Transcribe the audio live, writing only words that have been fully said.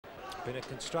Been a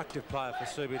constructive player for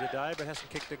Subi today, but hasn't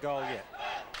kicked a goal yet.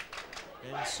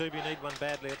 And Subi need one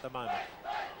badly at the moment.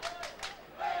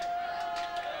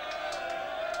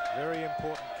 Very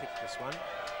important kick, this one.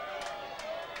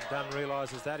 Dunn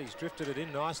realises that. He's drifted it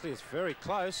in nicely. It's very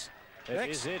close. It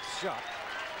is it. Shot.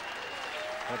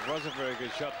 That was a very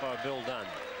good shot by Bill Dunn.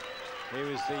 He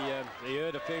was he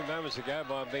earned a few moments ago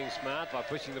by being smart, by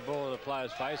pushing the ball in the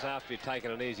player's face after he'd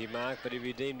taken an easy mark, but he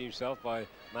redeemed himself by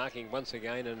marking once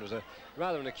again, and it was a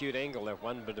rather an acute angle, that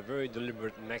one, but a very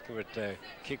deliberate and accurate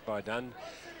kick by Dunn.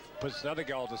 Puts another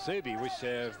goal to Subi, which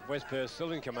West Perth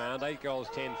still in command. 8 goals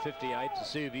 10, 58 to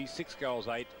Subi, 6 goals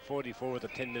 8, 44 at the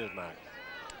 10-minute mark.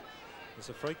 There's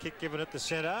a free kick given at the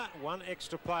centre. One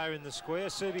extra player in the square.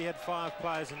 Subi had 5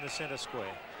 players in the centre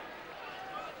square.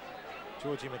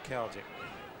 Georgie McAldick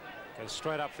goes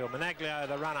straight upfield. Managlio,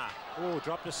 the runner. Oh,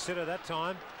 dropped a sitter that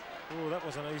time. Oh, that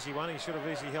was an easy one. He should have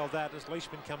easily held that as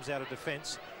Leishman comes out of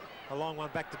defence. A long one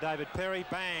back to David Perry.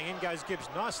 Bang, in goes Gibbs.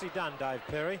 Nicely done, Dave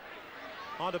Perry.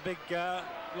 On to big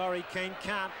Laurie Keane.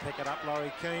 Can't pick it up,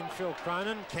 Laurie Keane. Phil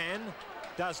Cronin can.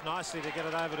 Does nicely to get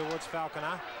it over towards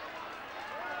Falconer.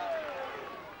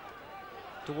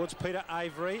 Towards Peter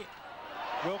Avery.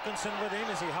 Wilkinson with him.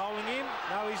 Is he holding him?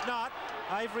 No, he's not.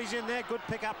 Avery's in there. Good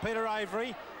pick up, Peter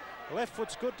Avery. Left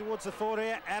foot's good towards the forward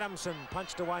area. Adamson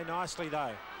punched away nicely,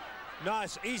 though.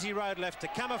 Nice, easy road left to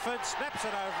Comerford. Snaps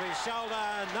it over his shoulder.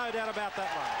 No doubt about that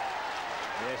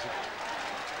one. Yes.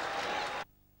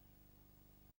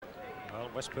 Well,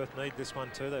 West Perth need this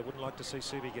one too. They wouldn't like to see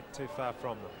Subi get too far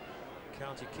from them.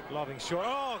 County kick lobbing short.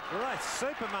 Oh, great.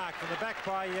 Super mark from the back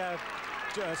by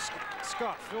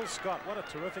Scott. Phil Scott. What a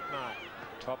terrific mark.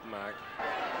 Top mark.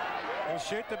 He'll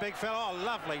shoot the big fella. Oh,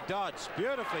 lovely dodge.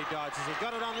 Beautifully dodged. Has he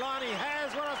got it on line? He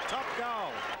has. What a top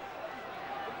goal.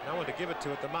 No one to give it to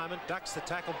at the moment. Ducks the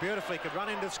tackle beautifully. Could run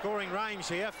into scoring range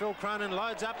here. Phil Cronin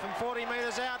loads up from 40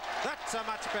 metres out. That's a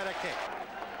much better kick.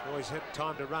 Always had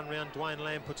time to run round. Dwayne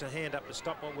Lamb puts a hand up to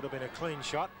stop what would have been a clean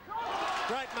shot.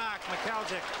 Great mark,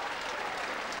 McAldick.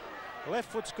 Left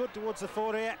foot's good towards the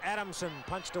forward area. Adamson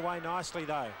punched away nicely,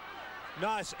 though.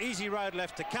 Nice, easy road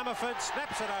left to Comerford.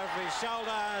 Snaps it over his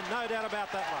shoulder. No doubt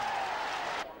about that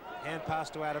one. Hand pass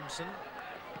to Adamson.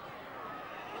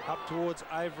 Up towards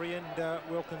Avery and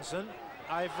Wilkinson.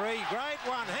 Avery, great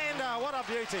one-hander. What a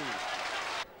beauty.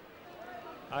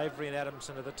 Avery and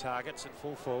Adamson are the targets at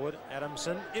full forward.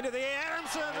 Adamson into the air.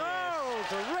 Adamson! Oh,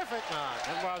 terrific mark.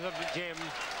 That was a gem.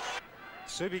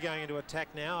 Subi going into attack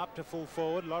now, up to full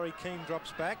forward. Laurie Keane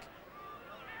drops back.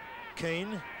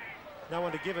 Keane, no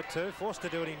one to give it to, forced to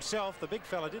do it himself. The big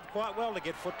fella did quite well to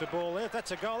get foot to ball there.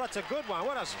 That's a goal, that's a good one.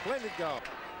 What a splendid goal.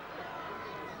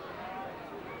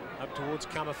 Up towards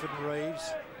Comerford and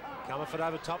Reeves. Comerford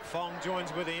over top, Fong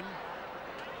joins with him.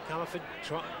 Comerford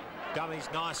dummies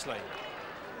nicely.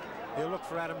 He'll look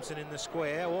for Adamson in the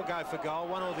square or go for goal,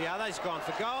 one or the other. He's gone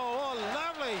for goal. Oh,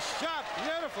 lovely shot,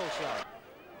 beautiful shot.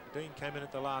 Dean came in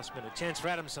at the last minute. Chance for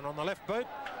Adamson on the left boot.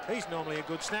 He's normally a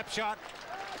good snapshot.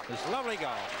 It's a lovely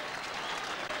goal.